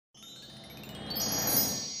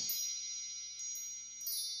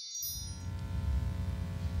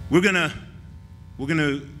We're gonna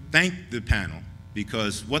thank the panel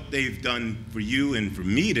because what they've done for you and for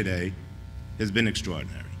me today has been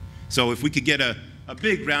extraordinary. So if we could get a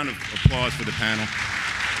big round of applause for the panel.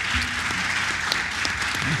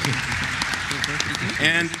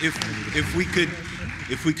 And if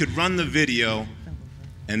we could run the video,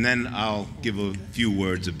 and then I'll give a few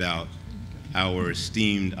words about our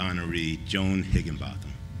esteemed honoree, Joan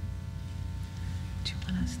Higginbotham. Do you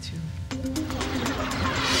want us to?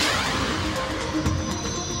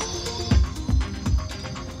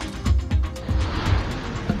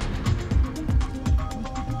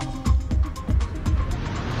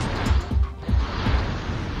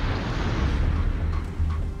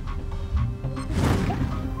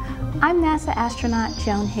 I'm NASA astronaut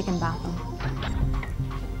Joan Higginbotham.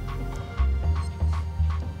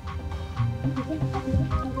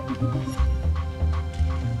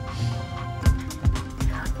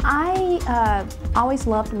 I always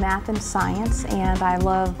loved math and science, and I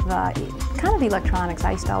love kind of electronics.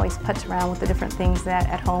 I used to always putz around with the different things that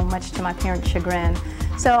at home, much to my parents' chagrin.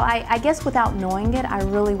 So I guess without knowing it, I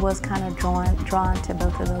really was kind of drawn to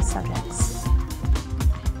both of those subjects.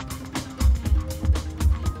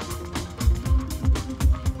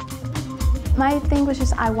 My thing was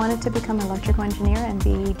just I wanted to become an electrical engineer and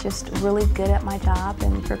be just really good at my job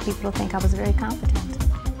and for people to think I was very competent.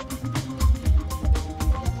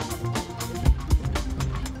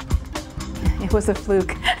 It was a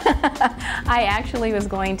fluke. I actually was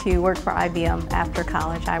going to work for IBM after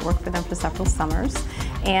college. I worked for them for several summers,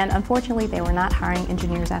 and unfortunately they were not hiring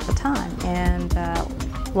engineers at the time. And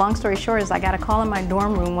long story short is I got a call in my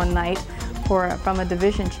dorm room one night from a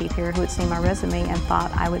division chief here who had seen my resume and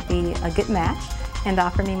thought I would be a good match and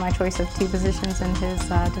offered me my choice of 2 positions in his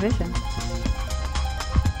division.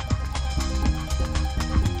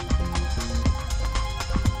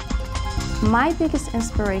 My biggest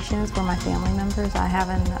inspirations were my family members. I have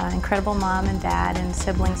an incredible mom and dad and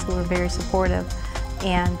siblings who were very supportive,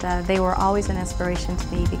 and they were always an inspiration to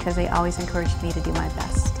me because they always encouraged me to do my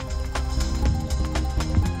best.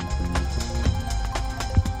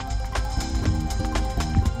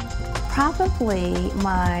 Probably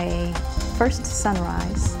my first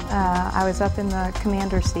sunrise. I was up in the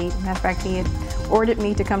commander's seat. Matter of fact, he had ordered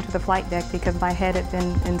me to come to the flight deck because my head had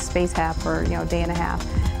been in space hab for a day and a half,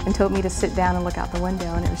 and told me to sit down and look out the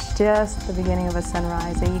window. And it was just the beginning of a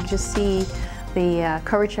sunrise, and you could just see the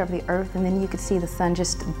curvature of the earth, and then you could see the sun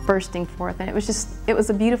just bursting forth, and it was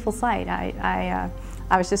a beautiful sight. I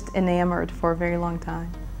was just enamored for a very long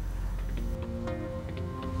time.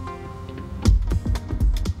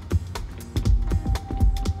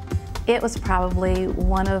 It was probably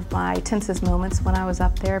one of my tensest moments when I was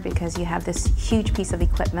up there because you have this huge piece of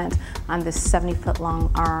equipment on this 70-foot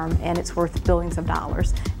long arm, and it's worth billions of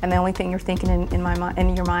dollars. And the only thing you're thinking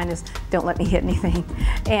in your mind is, don't let me hit anything.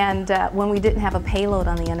 And when we didn't have a payload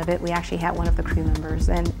on the end of it, we actually had one of the crew members.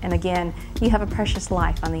 And again, you have a precious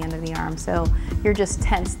life on the end of the arm, so you're just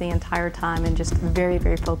tense the entire time and just very,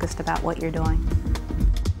 very focused about what you're doing.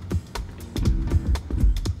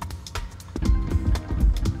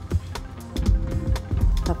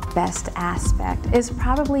 The best aspect is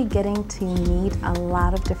probably getting to meet a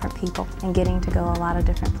lot of different people and getting to go a lot of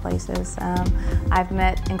different places. I've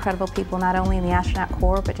met incredible people not only in the astronaut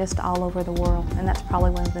corps but just all over the world, and that's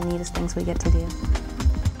probably one of the neatest things we get to do.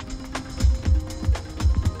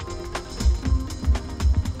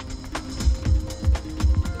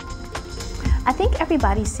 I think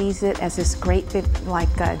everybody sees it as this great big, like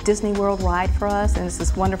Disney World ride for us, and it's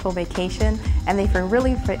this wonderful vacation, and they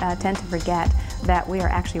really tend to forget that we are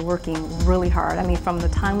actually working really hard. I mean, from the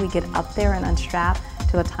time we get up there and unstrap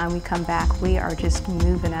to the time we come back, we are just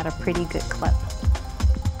moving at a pretty good clip.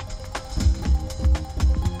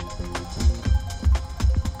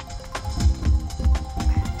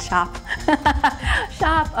 Shop.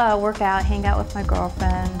 Shop, work out, hang out with my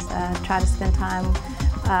girlfriends, try to spend time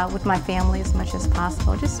with my family as much as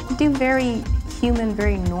possible. Just do very human,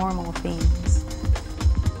 very normal things.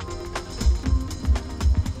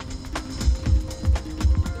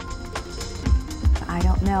 I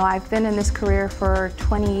don't know. I've been in this career for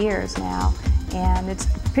 20 years now, and it's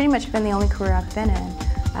pretty much been the only career I've been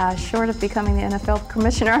in. Short of becoming the NFL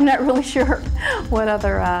commissioner, I'm not really sure what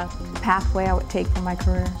other pathway I would take for my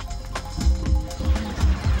career.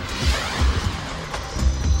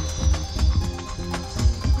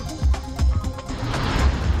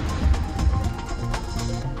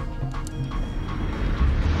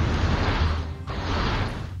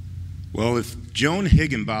 Well, if Joan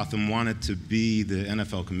Higginbotham wanted to be the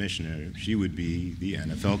NFL commissioner, she would be the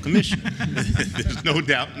NFL commissioner. There's no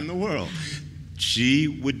doubt in the world. She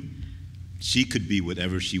would she could be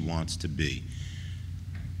whatever she wants to be.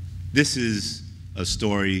 This is a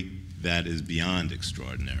story that is beyond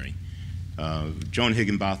extraordinary. Joan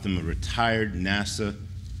Higginbotham, a retired NASA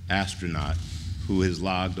astronaut who has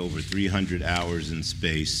logged over 300 hours in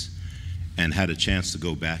space and had a chance to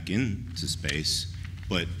go back into space,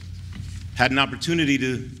 but had an opportunity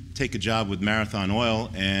to take a job with Marathon Oil,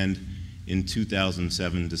 and in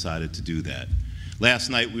 2007 decided to do that. Last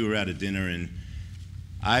night we were at a dinner, and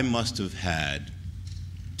I must have had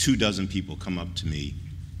 24 people come up to me.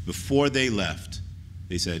 Before they left,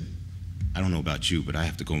 they said, "I don't know about you, but I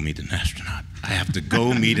have to go meet an astronaut. I have to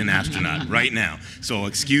go meet an astronaut right now. So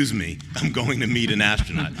excuse me, I'm going to meet an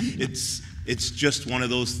astronaut." It's just one of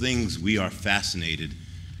those things. We are fascinated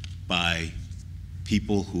by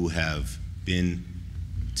people who have been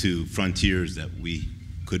to frontiers that we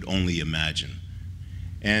could only imagine.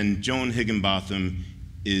 And Joan Higginbotham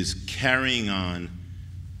is carrying on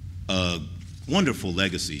a wonderful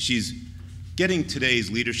legacy. She's getting today's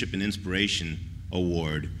Leadership and Inspiration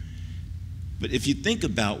Award. But if you think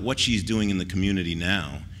about what she's doing in the community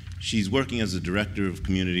now, she's working as a director of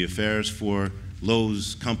community affairs for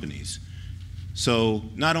Lowe's companies. So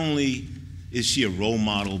not only is she a role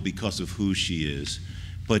model because of who she is,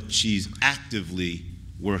 but she's actively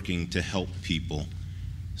working to help people.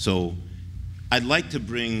 So I'd like to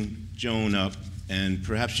bring Joan up, and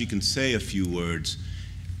perhaps she can say a few words,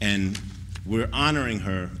 and we're honoring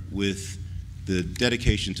her with the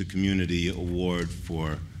Dedication to Community Award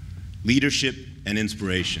for Leadership and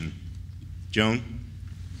Inspiration. Joan?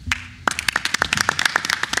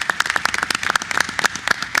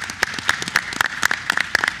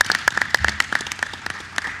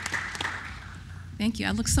 Thank you.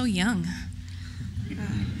 I look so young.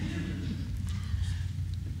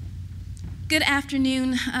 Good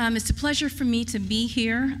afternoon. It's a pleasure for me to be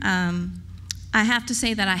here. I have to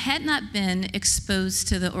say that I had not been exposed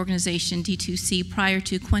to the organization D2C prior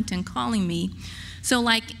to Quentin calling me. So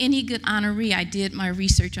like any good honoree, I did my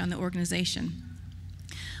research on the organization.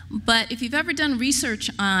 But if you've ever done research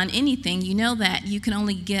on anything, you know that you can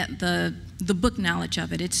only get the book knowledge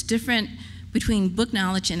of it. It's different between book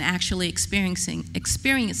knowledge and actually experiencing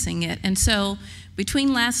it. And so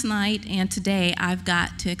between last night and today, I've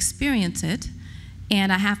got to experience it.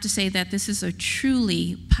 And I have to say that this is a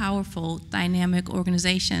truly powerful, dynamic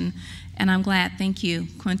organization. And I'm glad, thank you,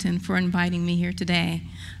 Quentin, for inviting me here today.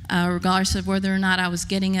 Regardless of whether or not I was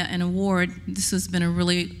getting an award, this has been a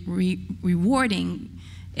really rewarding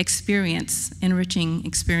experience, enriching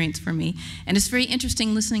experience for me. And it's very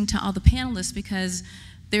interesting listening to all the panelists because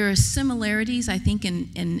there are similarities, I think,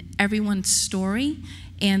 in everyone's story,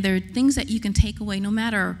 and there are things that you can take away no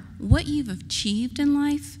matter what you've achieved in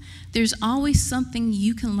life. There's always something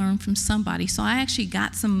you can learn from somebody. So I actually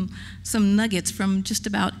got some nuggets from just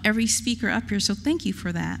about every speaker up here, so thank you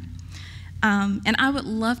for that. And I would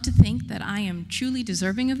love to think that I am truly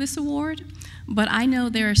deserving of this award, but I know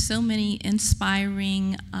there are so many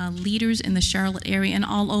inspiring leaders in the Charlotte area and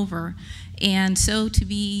all over. And so to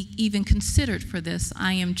be even considered for this,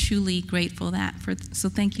 I am truly grateful so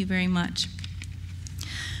thank you very much.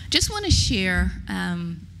 Just want to share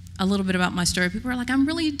a little bit about my story. People are like, "I'm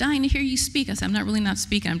really dying to hear you speak." I said, "I'm really not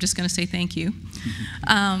speaking, I'm just going to say thank you."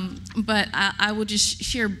 But I will just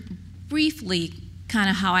share briefly kind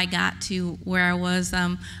of how I got to where I was.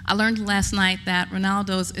 I learned last night that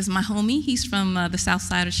Ronaldo is my homie. He's from the south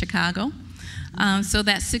side of Chicago. So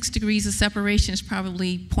that 6 degrees of separation is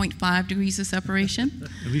probably 0.5 degrees of separation.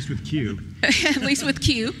 At least with Q. At least with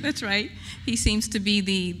Q, that's right. He seems to be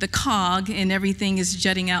the cog, and everything is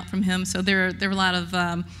jutting out from him. So there are a lot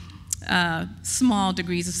of small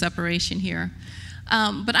degrees of separation here.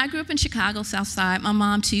 But I grew up in Chicago, South Side. My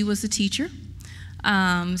mom, too, was a teacher.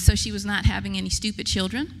 So she was not having any stupid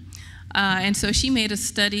children. And so she made us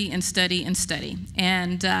study and study and study.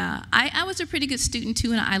 And I was a pretty good student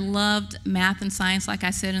too, and I loved math and science, like I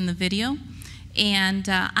said in the video. And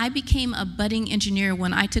I became a budding engineer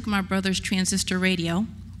when I took my brother's transistor radio.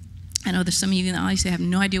 I know there's some of you in the audience that have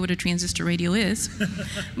no idea what a transistor radio is.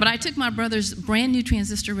 But I took my brother's brand new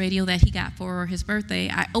transistor radio that he got for his birthday.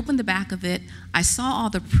 I opened the back of it. I saw all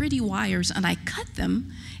the pretty wires, and I cut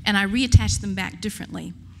them, and I reattached them back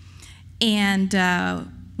differently. And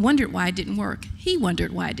wondered why it didn't work. He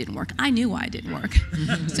wondered why it didn't work. I knew why it didn't work.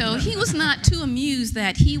 So he was not too amused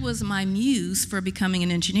that he was my muse for becoming an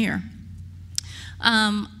engineer.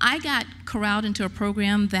 I got corralled into a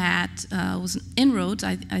program that was Inroads.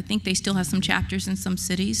 I think they still have some chapters in some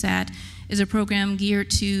cities. That is a program geared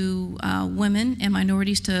to women and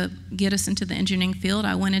minorities to get us into the engineering field.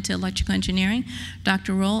 I went into electrical engineering.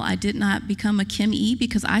 Dr. Roll, I did not become a Chem E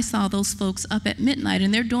because I saw those folks up at midnight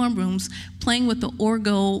in their dorm rooms playing with the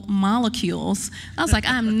orgo molecules. I was like,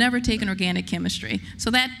 I'm never taking organic chemistry. So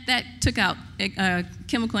that took out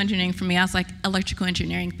chemical engineering for me. I was like, electrical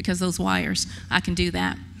engineering, because those wires, I can do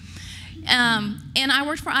that. And I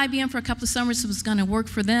worked for IBM for a couple of summers. I was going to work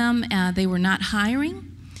for them. They were not hiring.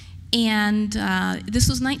 And this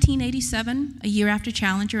was 1987, a year after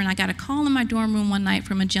Challenger, and I got a call in my dorm room one night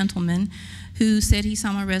from a gentleman who said he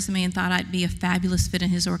saw my resume and thought I'd be a fabulous fit in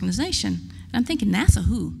his organization. And I'm thinking, NASA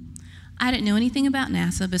who? I didn't know anything about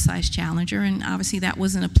NASA besides Challenger, and obviously that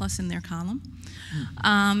wasn't a plus in their column.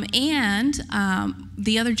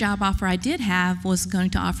 The other job offer I did have was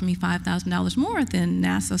going to offer me $5,000 more than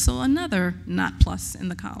NASA, so another not plus in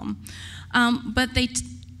the column. But they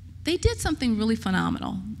did something really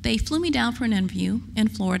phenomenal. They flew me down for an interview in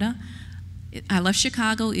Florida. I left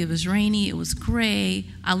Chicago, it was rainy, it was gray.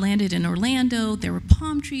 I landed in Orlando, there were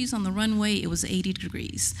palm trees on the runway, it was 80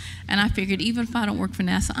 degrees. And I figured, even if I don't work for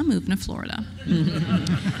NASA, I'm moving to Florida.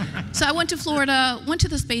 So I went to Florida, went to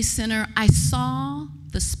the Space Center, I saw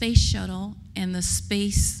the space shuttle and the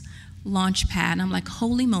space launch pad, and I'm like,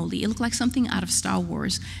 holy moly, it looked like something out of Star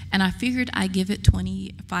Wars, and I figured I'd give it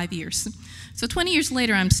 25 years. So 20 years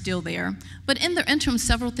later, I'm still there. But in the interim,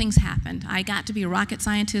 several things happened. I got to be a rocket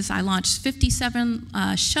scientist. I launched 57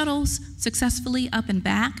 shuttles successfully up and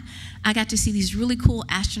back. I got to see these really cool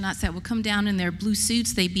astronauts that would come down in their blue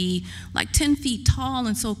suits. They'd be like 10 feet tall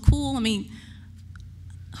and so cool. I mean,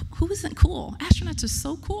 who isn't cool? Astronauts are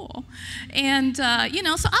so cool. And, you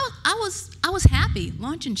know, so I was happy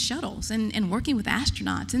launching shuttles and working with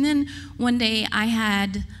astronauts. And then one day I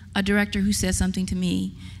had a director who said something to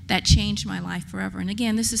me that changed my life forever. And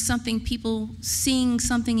again, this is something, people seeing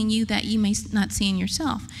something in you that you may not see in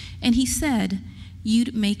yourself. And he said,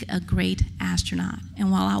 you'd make a great astronaut.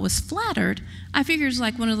 And while I was flattered, I figured it's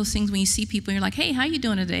like one of those things when you see people and you're like, hey, how you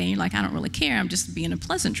doing today? And you're like, I don't really care, I'm just being a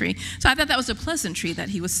pleasantry. So I thought that was a pleasantry that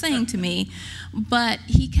he was saying to me. But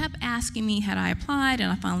he kept asking me had I applied,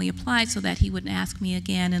 and I finally applied so that he wouldn't ask me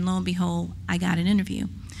again, and lo and behold, I got an interview.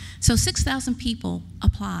 So 6,000 people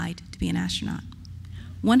applied to be an astronaut.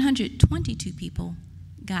 122 people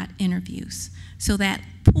got interviews. So that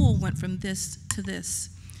pool went from this to this.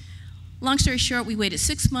 Long story short, we waited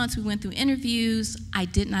 6 months, we went through interviews, I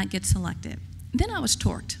did not get selected. Then I was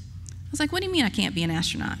torqued. I was like, what do you mean I can't be an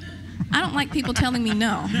astronaut? I don't like people telling me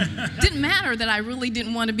no. Didn't matter that I really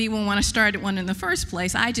didn't want to be one when I started one in the first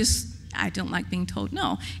place. I don't like being told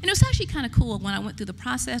no. And it was actually kind of cool when I went through the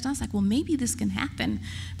process. I was like, well, maybe this can happen.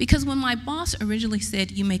 Because when my boss originally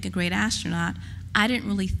said, you make a great astronaut, I didn't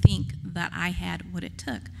really think that I had what it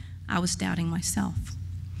took. I was doubting myself.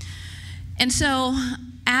 And so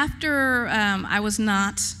after I was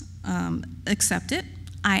not accepted,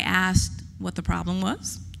 I asked what the problem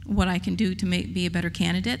was, what I can do to be a better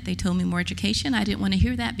candidate. They told me more education. I didn't want to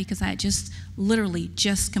hear that because I had just literally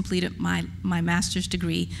just completed my master's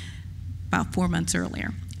degree about 4 months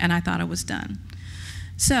earlier, and I thought I was done.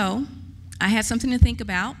 So I had something to think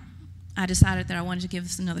about. I decided that I wanted to give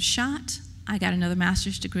this another shot. I got another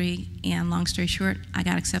master's degree, and long story short, I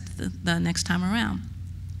got accepted the next time around.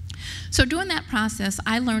 So during that process,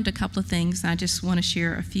 I learned a couple of things, and I just want to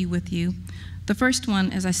share a few with you. The first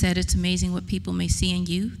one, as I said, it's amazing what people may see in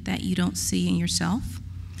you that you don't see in yourself.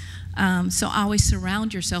 So always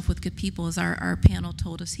surround yourself with good people, as our panel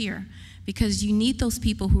told us here, because you need those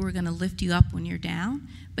people who are going to lift you up when you're down,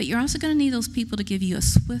 but you're also going to need those people to give you a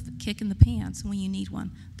swift kick in the pants when you need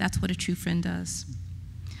one. That's what a true friend does.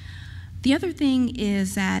 The other thing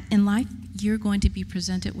is that in life, you're going to be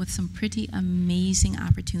presented with some pretty amazing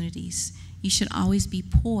opportunities. You should always be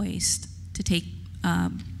poised to take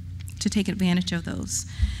advantage of those.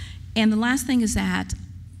 And the last thing is that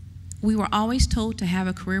we were always told to have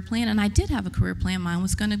a career plan, and I did have a career plan. Mine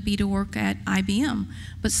was going to be to work at IBM.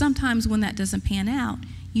 But sometimes when that doesn't pan out,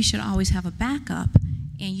 you should always have a backup,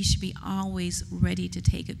 and you should be always ready to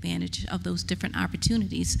take advantage of those different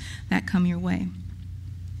opportunities that come your way.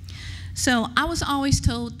 So I was always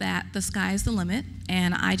told that the sky is the limit,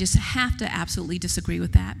 and I just have to absolutely disagree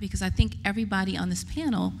with that, because I think everybody on this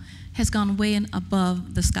panel has gone way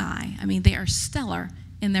above the sky. I mean, they are stellar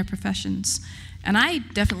in their professions. And I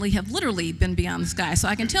definitely have literally been beyond the sky, so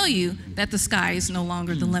I can tell you that the sky is no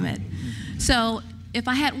longer the limit. So if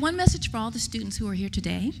I had one message for all the students who are here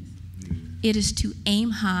today, it is to aim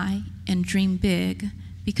high and dream big,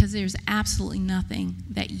 because there's absolutely nothing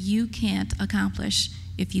that you can't accomplish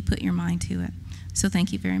if you put your mind to it. So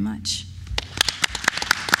thank you very much.